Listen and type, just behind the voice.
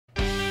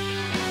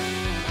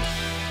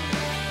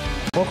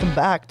Welcome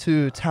back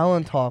to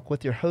Talon Talk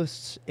with your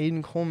hosts,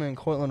 Aiden Coleman,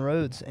 Cortland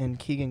Rhodes, and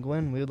Keegan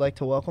Gwynn. We would like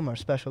to welcome our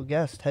special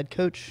guest, head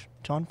coach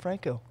John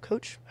Franco.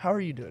 Coach, how are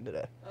you doing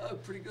today?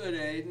 Pretty good,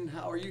 Aiden.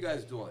 How are you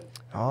guys doing?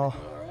 Oh,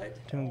 Doing all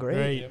right? doing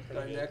great.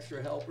 Got an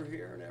extra helper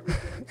here and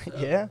everything.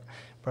 So. Yeah,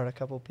 brought a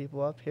couple people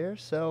up here.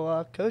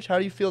 So, Coach, how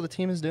do you feel the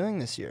team is doing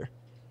this year?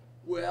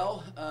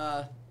 Well,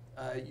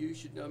 you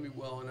should know me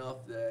well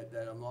enough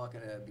that I'm not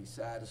going to be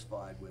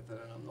satisfied with it,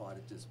 and I'm not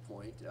at this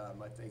point.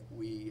 I think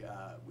we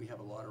have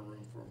a lot of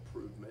room for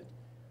improvement,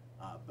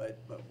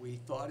 but we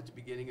thought at the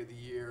beginning of the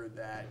year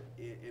that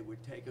it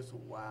would take us a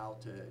while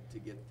to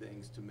get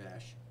things to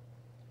mesh,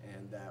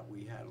 and that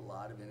we had a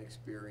lot of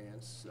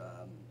inexperience,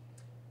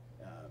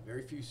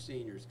 very few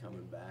seniors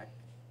coming back.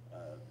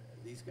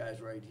 These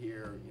guys right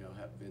here,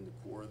 have been the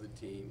core of the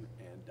team,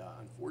 and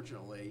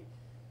unfortunately,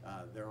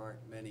 there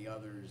aren't many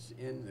others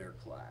in their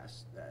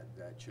class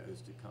that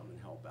chose to come and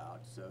help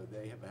out, so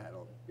they have had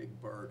a big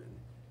burden.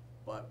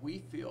 But we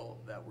feel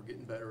that we're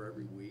getting better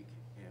every week,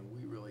 and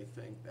we really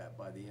think that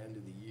by the end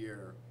of the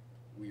year,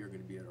 we are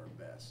going to be at our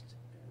best.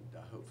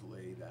 And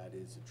hopefully that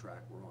is the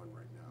track we're on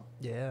right now.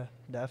 Yeah,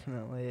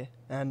 definitely.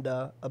 And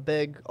a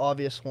big,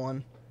 obvious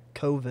one,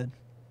 COVID.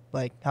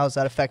 Like, how's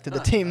that affected the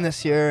team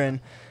this year, and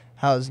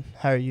how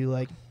are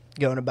you,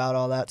 going about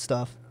all that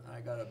stuff? I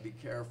got to be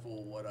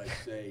careful what I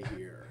say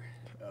here.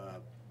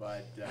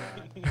 But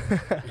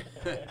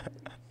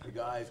the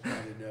guys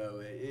kind of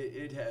know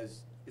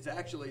it's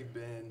actually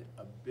been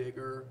a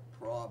bigger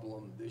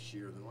problem this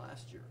year than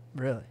last year.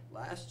 Really?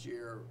 Last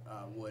year,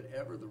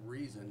 whatever the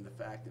reason, the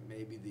fact that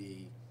maybe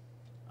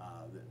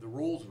the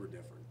rules were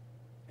different,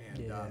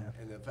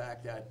 and the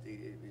fact that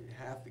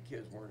half the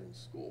kids weren't in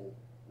school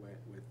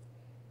with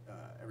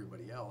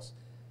everybody else,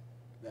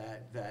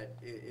 that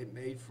it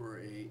made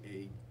for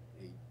a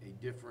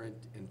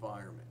different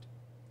environment.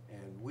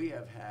 And we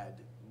have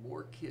had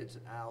more kids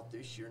out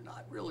this year,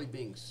 not really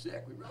being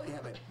sick. We really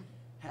haven't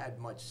had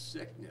much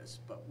sickness,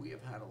 but we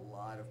have had a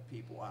lot of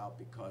people out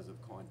because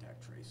of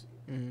contact tracing.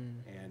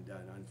 And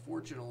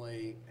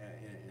unfortunately,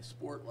 in a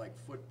sport like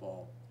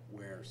football,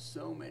 where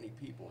so many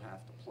people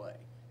have to play,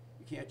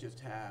 you can't just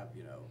have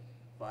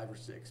 5 or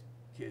 6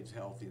 kids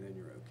healthy, then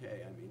you're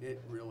okay. I mean,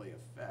 it really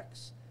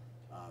affects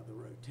the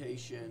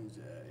rotations.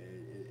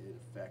 It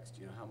affects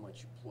how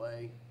much you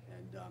play,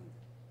 and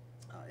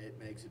it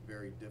makes it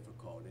very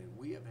difficult. And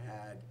we have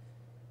had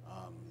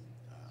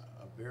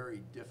a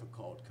very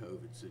difficult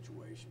COVID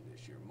situation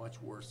this year,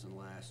 much worse than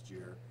last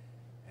year.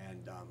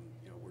 And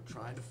we're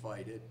trying to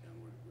fight it, and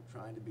we're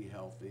trying to be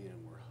healthy,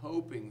 and we're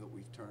hoping that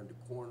we've turned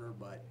a corner.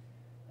 But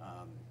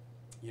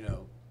you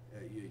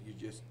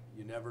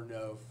never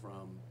know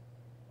from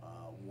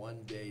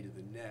one day to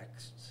the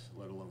next,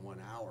 let alone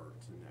 1 hour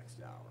to the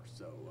next hour.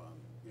 So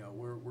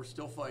we're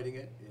still fighting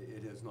it.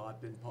 It has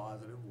not been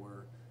positive.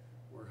 We're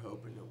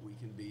hoping that we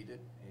can beat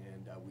it,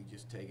 and we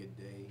just take it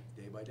day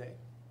by day.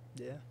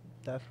 Yeah,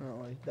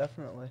 definitely.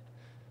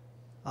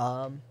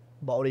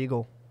 Bald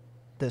Eagle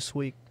this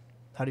week.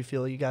 How do you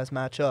feel you guys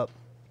match up?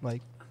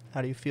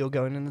 How do you feel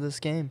going into this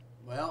game?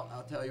 Well,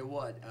 I'll tell you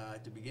what.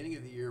 At the beginning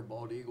of the year,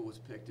 Bald Eagle was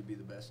picked to be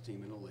the best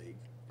team in the league.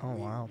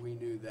 Wow. We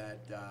knew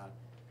that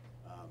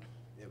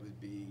it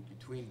would be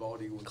between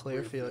Bald Eagle and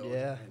Clearfield.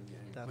 Yeah,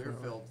 and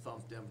Clearfield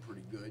thumped them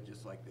pretty good,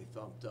 just like they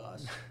thumped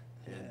us.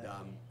 And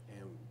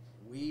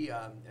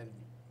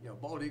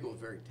Bald Eagle is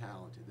very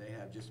talented. They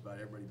have just about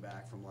everybody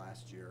back from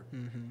last year.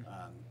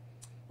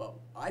 But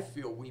I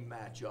feel we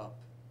match up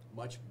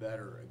much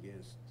better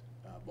against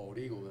Bald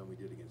Eagle than we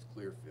did against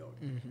Clearfield.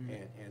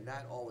 And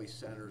that always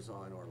centers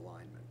on our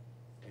linemen.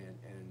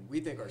 And we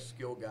think our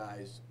skill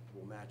guys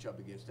will match up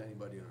against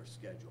anybody on our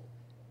schedule.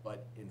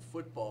 But in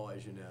football,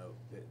 as you know,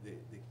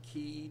 the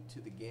key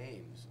to the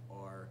games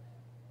are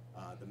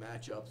the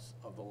matchups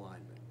of the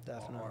linemen.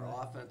 Definitely.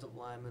 Our offensive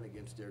linemen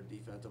against their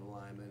defensive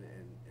linemen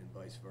and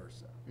vice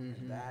versa.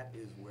 And that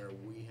is where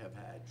we have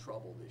had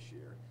trouble this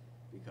year,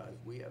 because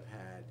we have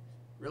had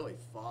really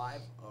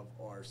 5 of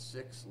our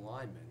 6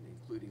 linemen,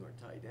 including our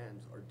tight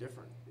ends, are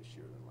different this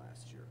year than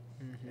last year.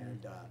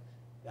 And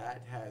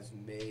that has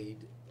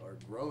made our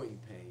growing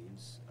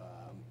pains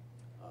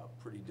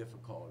pretty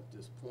difficult at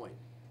this point.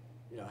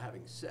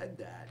 Having said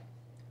that,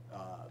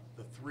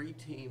 the 3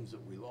 teams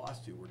that we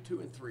lost to, we're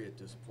 2-3 at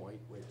this point,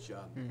 which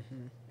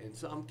in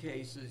some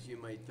cases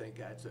you might think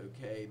that's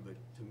okay, but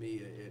to me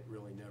it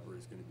really never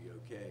is going to be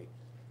okay.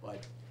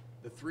 But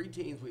the 3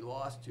 teams we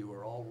lost to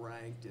are all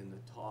ranked in the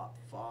top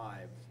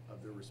 5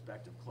 of their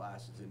respective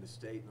classes in the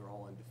state, and they're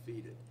all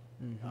undefeated.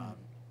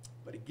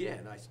 But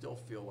again, I still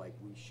feel like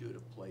we should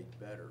have played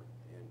better.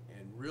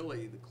 And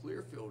really, the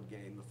Clearfield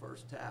game, the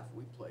first half,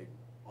 we played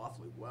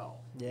awfully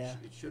well. Yeah.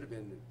 It should have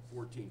been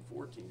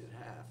 14-14 at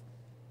half.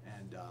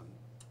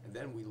 And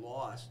then we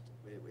lost.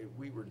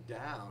 We were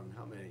down,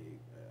 how many?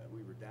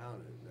 We were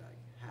down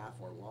at half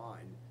our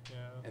line. Yeah.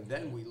 And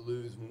then we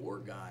lose more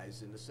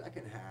guys in the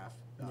second half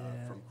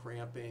from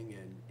cramping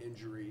and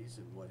injuries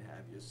and what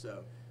have you.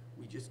 So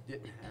we just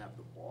didn't have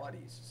the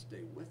bodies to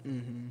stay with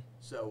them.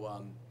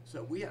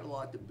 So we had a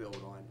lot to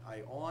build on.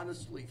 I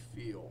honestly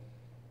feel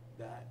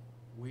that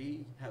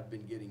we have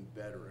been getting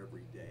better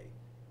every day.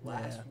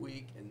 Last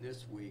week and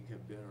this week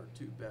have been our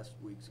 2 best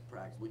weeks of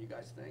practice. What do you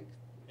guys think?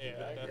 Yeah,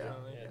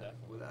 definitely. Yeah,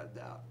 without a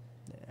doubt.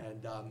 Yeah.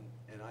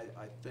 And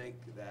I think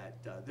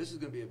that this is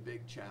going to be a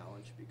big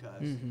challenge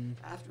because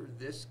after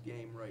this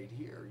game right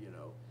here, you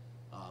know,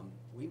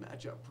 we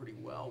match up pretty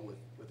well with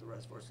the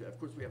rest of our schedule. Of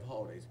course, we have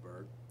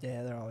Hollidaysburg.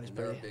 Yeah, they're always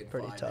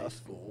pretty tough.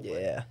 School,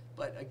 yeah.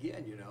 But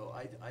again, you know,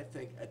 I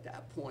think at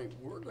that point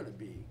we're going to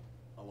be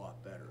a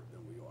lot better than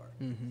we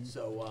are.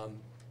 So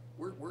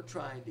we're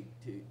trying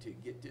to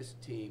get this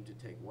team to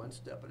take one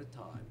step at a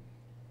time.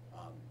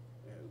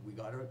 We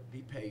got to be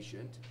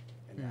patient.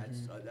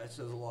 And that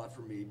says a lot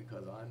for me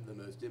because I'm the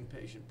most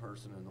impatient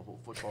person in the whole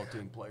football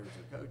team, players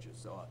and coaches.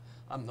 So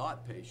I'm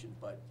not patient,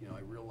 but you know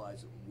I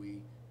realize that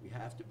we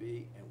have to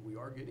be, and we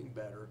are getting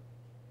better.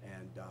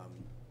 And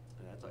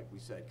that's like we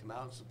said, come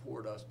out and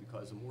support us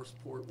because the more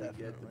support we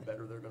get, the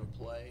better they're going to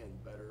play,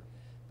 and better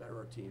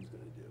our team's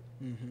going to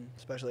do.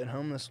 Especially at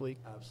home this week.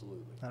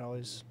 Absolutely.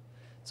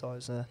 It's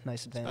always a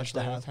nice advantage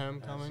Especially to have. with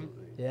homecoming.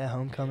 Absolutely. Yeah,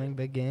 homecoming,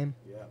 big game.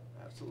 Yeah,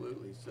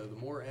 absolutely. So the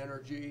more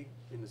energy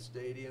in the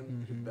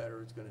stadium, the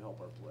better it's going to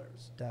help our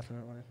players.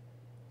 Definitely.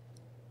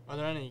 Are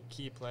there any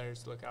key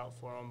players to look out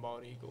for on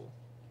Bald Eagle?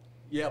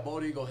 Yeah,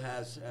 Bald Eagle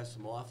has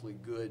some awfully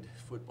good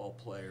football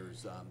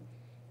players.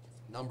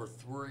 Number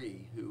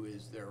 3, who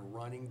is their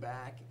running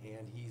back,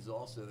 and he's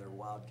also their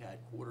Wildcat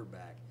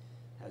quarterback,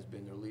 has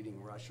been their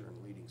leading rusher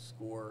and leading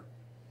scorer.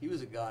 He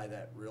was a guy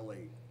that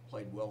really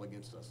played well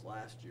against us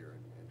last year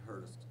and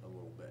hurt us a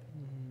little bit.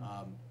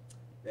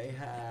 They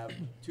have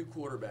 2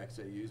 quarterbacks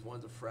they use.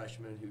 One's a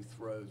freshman who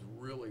throws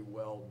really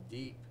well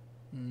deep.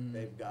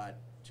 They've got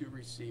 2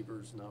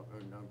 receivers,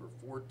 number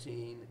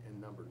 14 and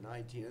number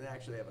 19. And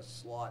actually they have a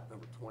slot,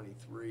 number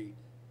 23,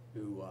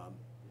 who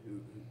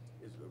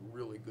is a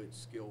really good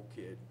skill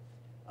kid.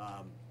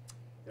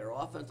 Their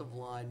offensive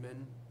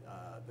linemen,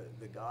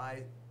 the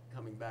guy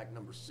coming back,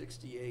 number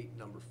 68,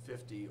 number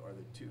 50, are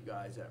the 2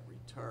 guys that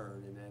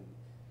return. And then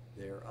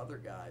their other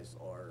guys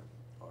are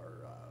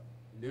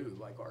new,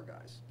 like our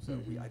guys. So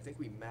I think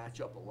we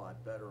match up a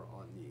lot better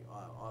on the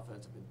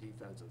offensive and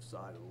defensive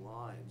side of the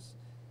lines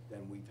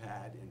than we've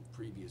had in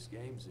previous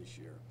games this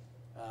year.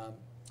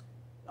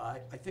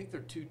 I think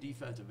their 2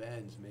 defensive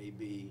ends may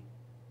be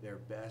their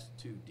best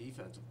 2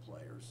 defensive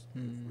players,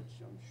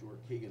 which I'm sure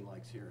Keegan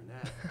likes hearing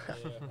that.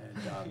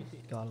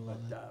 Gotta love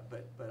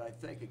it. But I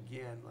think,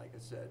 again, like I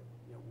said,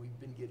 you know, we've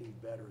been getting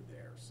better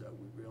there, so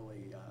we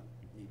really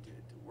need to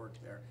work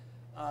there.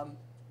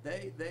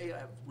 They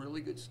have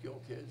really good skill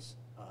kids.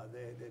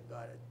 They've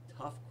got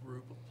a tough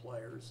group of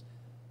players.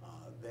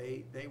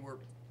 They were,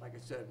 like I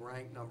said,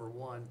 ranked number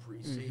 1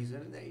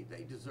 preseason, and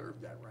they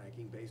deserved that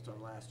ranking based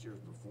on last year's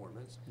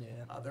performance.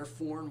 Yeah. They're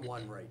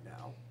 4-1 right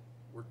now.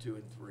 We're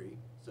 2-3.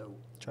 So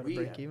try to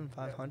break even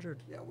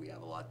 500. Yeah, we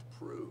have a lot to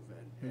prove,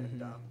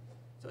 and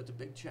so it's a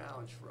big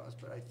challenge for us.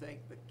 But I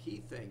think the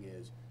key thing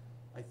is,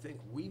 I think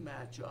we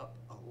match up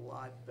a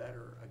lot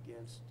better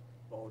against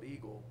Bald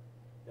Eagle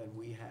than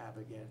we have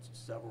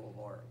against several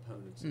of our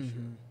opponents this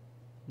year.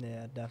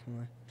 Yeah,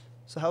 definitely.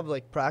 So how have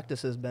like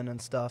practices been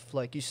and stuff,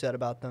 like you said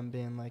about them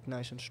being like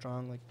nice and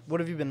strong? Like what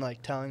have you been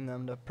like telling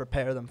them to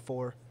prepare them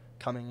for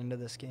coming into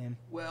this game?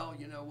 Well,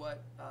 you know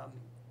what?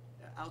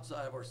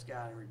 Outside of our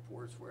scouting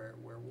reports where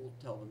we'll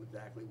tell them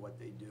exactly what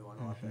they do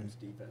on offense,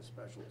 defense,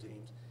 special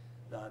teams,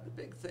 the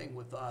big thing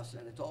with us,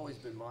 and it's always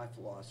been my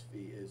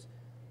philosophy, is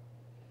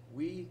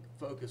we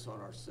focus on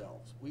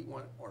ourselves. We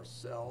want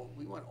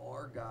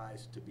our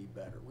guys to be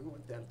better. We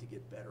want them to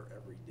get better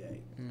every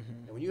day.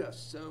 And when you have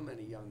so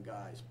many young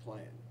guys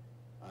playing,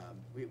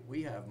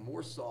 we have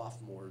more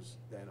sophomores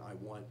than I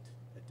want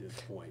at this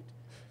point.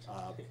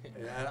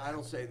 And I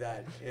don't say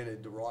that in a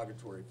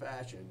derogatory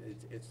fashion.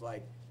 It's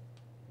like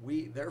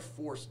they're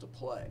forced to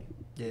play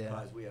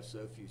because we have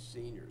so few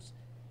seniors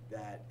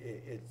that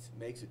it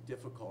makes it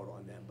difficult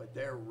on them. But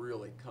they're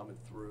really coming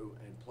through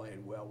and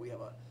playing well. We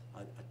have a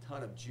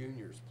ton of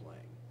juniors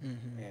playing,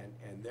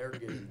 and they're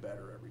getting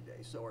better every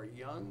day. So our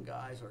young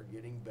guys are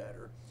getting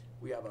better.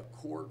 We have a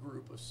core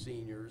group of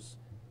seniors,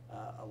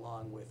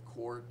 along with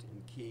Court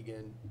and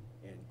Keegan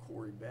and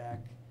Corey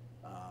Beck,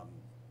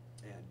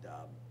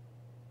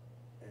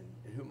 and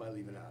who am I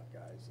leaving out,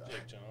 guys?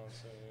 Jake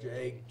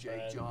Johnson.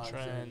 Jake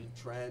Johnson.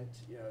 Trent.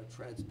 You know,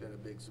 Trent's been a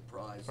big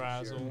surprise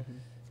Frazzle. this year.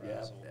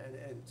 Yeah,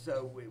 and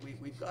so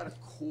we've got a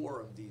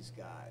core of these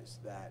guys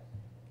that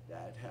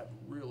have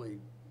really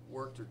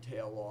worked their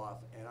tail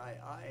off, and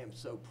I am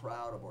so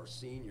proud of our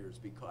seniors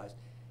because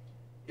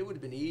it would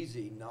have been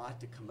easy not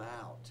to come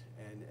out,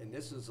 and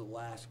this is the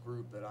last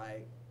group that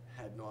I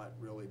had not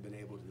really been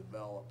able to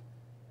develop,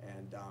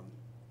 and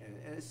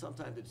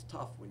sometimes it's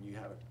tough when you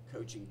have a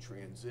coaching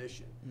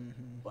transition,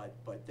 but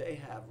they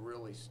have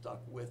really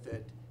stuck with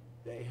it.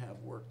 They have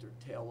worked their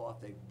tail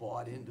off. They've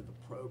bought into the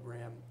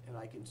program, and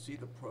I can see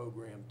the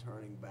program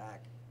turning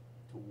back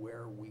to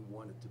where we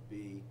want it to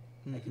be.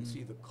 I can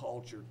see the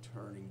culture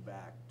turning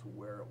back to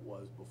where it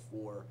was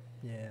before.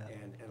 Yeah.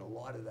 And a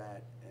lot of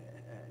that,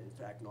 in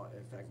fact,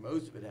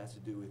 most of it has to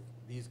do with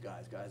these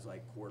guys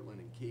like Cortland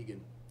and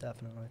Keegan.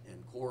 Definitely.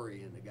 And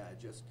Corey and the guy,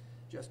 just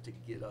to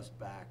get us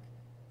back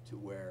to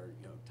where,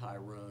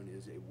 Tyrone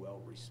is a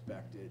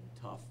well-respected,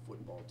 tough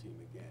football team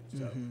again.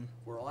 So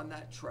we're on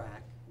that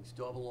track. We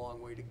still have a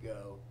long way to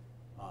go.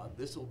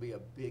 This will be a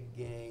big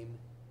game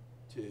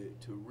to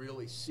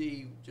really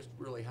see just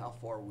really how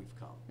far we've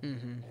come.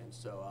 And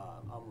so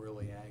I'm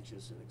really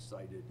anxious and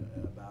excited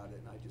about it,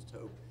 and I just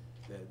hope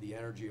that the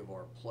energy of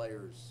our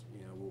players,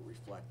 will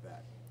reflect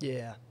that.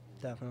 Yeah,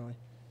 definitely.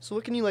 So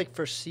what can you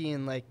foresee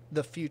in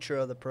the future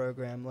of the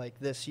program,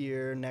 this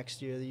year,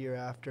 next year, the year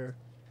after?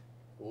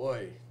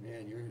 Boy,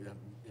 man,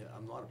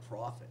 I'm not a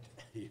prophet.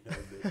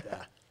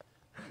 But,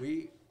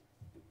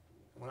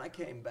 when I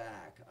came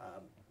back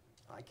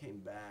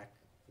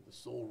for the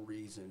sole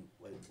reason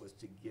was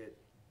to get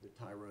the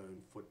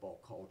Tyrone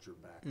football culture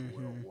back to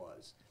where it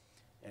was.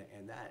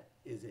 And that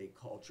is a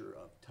culture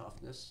of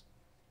toughness.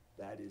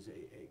 That is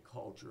a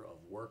culture of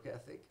work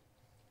ethic.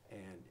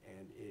 And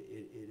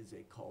it is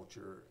a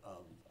culture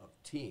of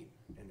team.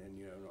 And then,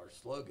 our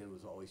slogan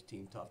was always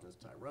Team Toughness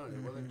Tyrone.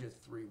 It wasn't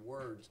just 3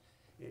 words.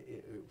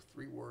 It was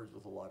 3 words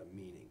with a lot of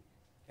meaning.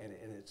 And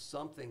it's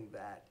something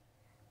that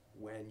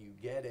when you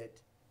get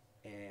it,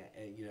 and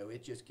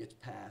it just gets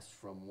passed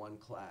from one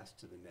class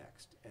to the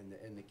next.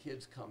 And the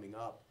kids coming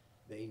up,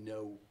 they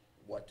know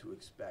what to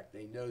expect.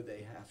 They know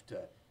they have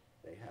to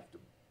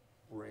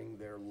bring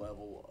their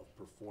level of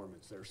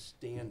performance, their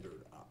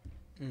standard up.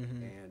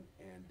 And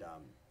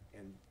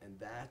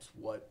that's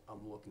what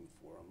I'm looking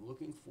for. I'm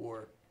looking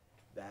for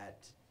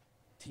that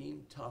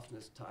Team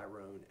Toughness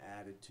Tyrone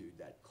attitude,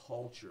 that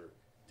culture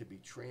to be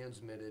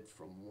transmitted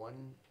from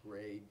one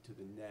grade to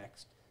the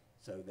next,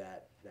 so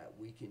that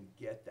we can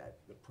get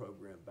the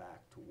program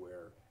back to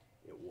where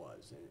it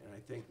was. And I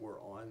think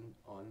we're on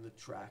the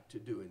track to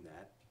doing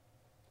that.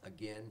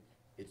 Again,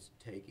 it's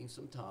taking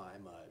some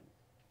time.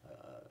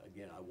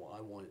 Again, I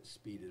want it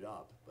speeded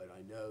up, but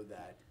I know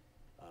that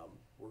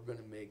we're going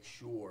to make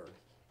sure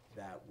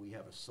that we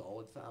have a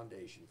solid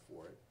foundation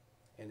for it.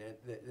 And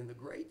the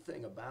great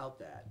thing about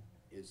that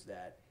is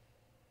that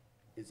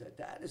is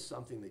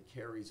something that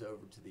carries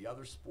over to the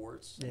other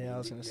sports. Yeah, I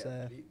was going to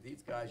say.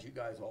 These guys, you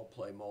guys all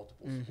play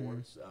multiple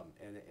sports,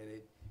 and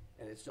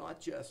it's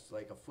not just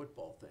like a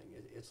football thing.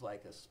 It's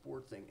like a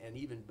sport thing, and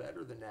even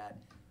better than that,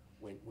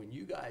 when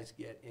you guys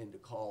get into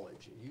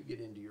college and you get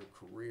into your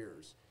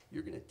careers,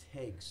 you're going to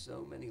take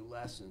so many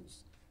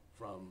lessons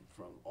from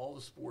all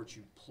the sports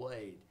you've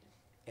played,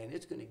 and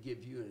it's going to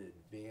give you an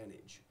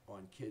advantage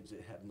on kids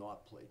that have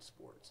not played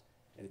sports.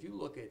 And if you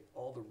look at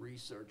all the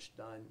research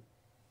done,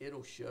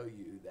 it'll show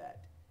you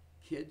that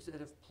kids that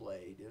have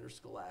played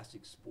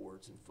interscholastic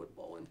sports, and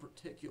football in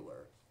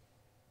particular,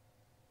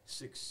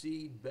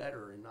 succeed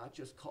better in not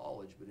just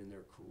college, but in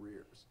their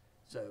careers.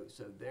 So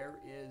there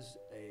is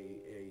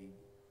a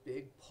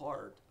big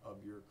part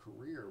of your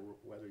career,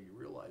 whether you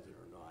realize it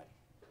or not,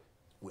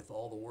 with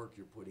all the work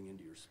you're putting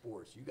into your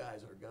sports. You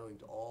guys are going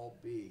to all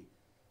be,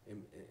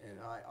 and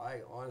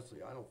I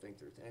honestly, I don't think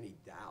there's any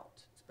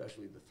doubt,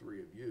 especially the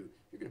 3 of you,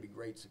 you're going to be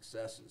great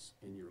successes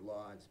in your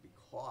lives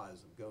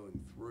because of going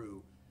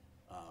through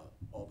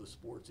all the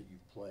sports that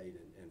you've played,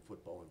 and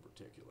football in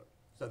particular.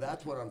 So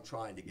that's what I'm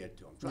trying to get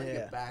to. I'm trying to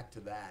get back to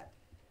that.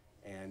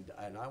 And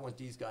I want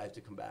these guys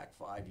to come back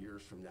 5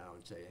 years from now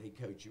and say, hey,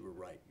 Coach, you were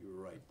right. You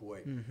were right.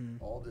 Boy,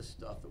 all this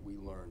stuff that we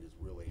learned is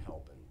really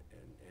helping.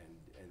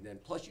 And then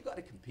plus you got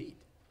to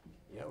compete.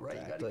 Right?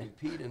 Exactly. You got to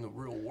compete in the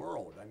real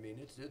world. I mean,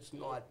 it's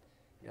not,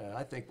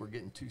 I think we're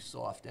getting too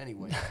soft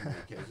anyway in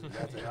many cases.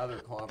 That's another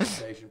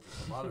conversation for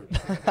some other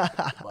time.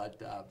 But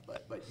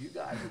you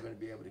guys are going to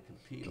be able to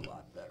compete a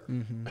lot better.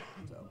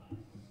 So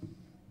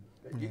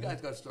you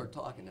guys got to start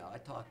talking now. I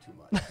talk too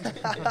much.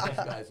 You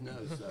guys know.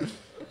 So.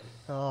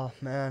 Oh,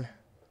 man.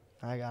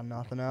 I got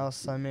nothing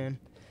else. I mean,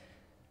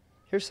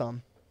 here's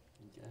some.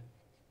 Okay.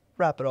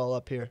 Wrap it all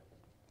up here.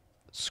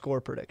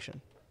 Score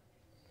prediction.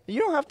 You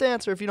don't have to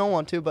answer if you don't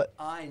want to, but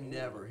I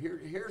never.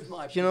 Here's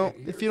my. If you don't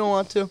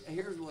want to.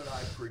 Here's what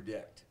I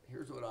predict.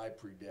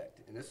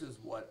 And this is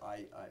what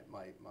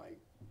my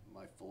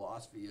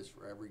philosophy is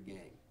for every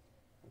game.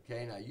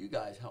 Okay, now you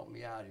guys help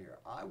me out here.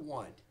 I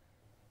want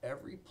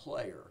every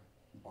player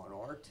on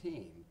our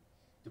team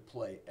to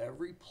play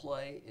every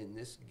play in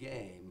this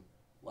game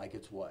like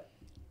it's what?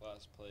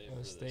 Last play for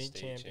the state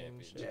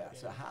championship. Yeah,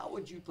 so how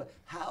would you play?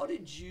 How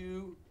did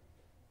you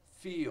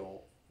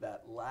feel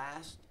that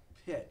last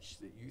pitch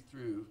that you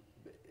threw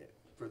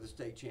for the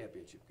state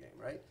championship game,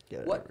 right?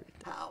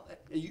 How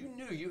you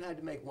knew you had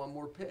to make one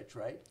more pitch,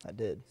 right? I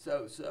did.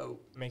 So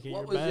Make it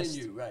what your was best.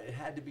 in you, right? It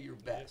had to be your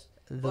best.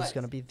 It was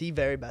going to be the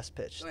very best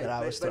pitch that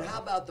I was throwing. But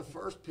how about the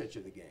first pitch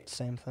of the game?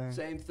 Same thing.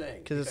 Same thing.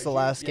 Because it's the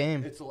last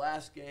game. It's the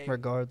last game.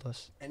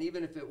 Regardless. And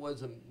even if it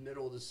was the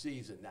middle of the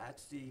season,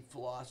 that's the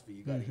philosophy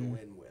you got to go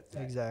in with.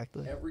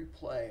 Exactly. Every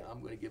play, I'm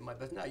going to give my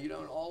best. Now, you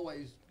don't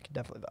always Could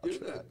definitely do vouch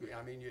for that.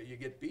 I mean, you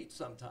get beat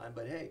sometime,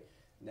 but hey,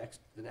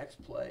 the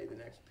next play, the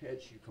next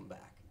pitch, you come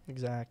back.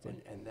 Exactly.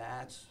 And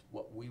that's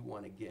what we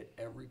want to get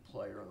every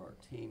player on our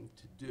team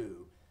to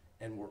do.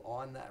 And we're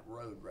on that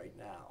road right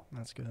now.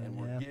 That's good. And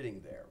we're yeah.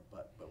 getting there,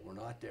 but we're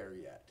not there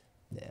yet.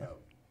 Yeah. So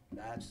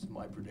that's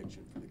my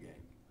prediction for the game.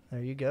 There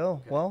you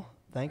go. Okay. Well,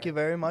 thank you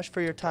very much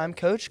for your time,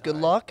 Coach. Good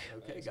All right. luck.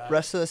 Okay, guys.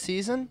 Rest of the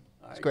season.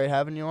 All It's right. great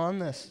having you on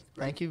this.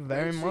 Thank you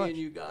very Great much. seeing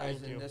you guys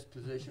Thank in you. this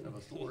position of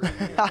authority.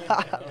 You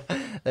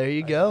know? There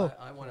you go.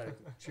 I want to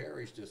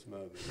cherish this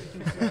moment.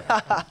 Here,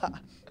 so.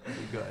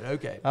 Good.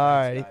 Okay.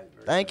 All Thanks, righty. guys.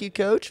 Very Thank good. you,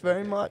 Coach,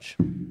 very Okay. much.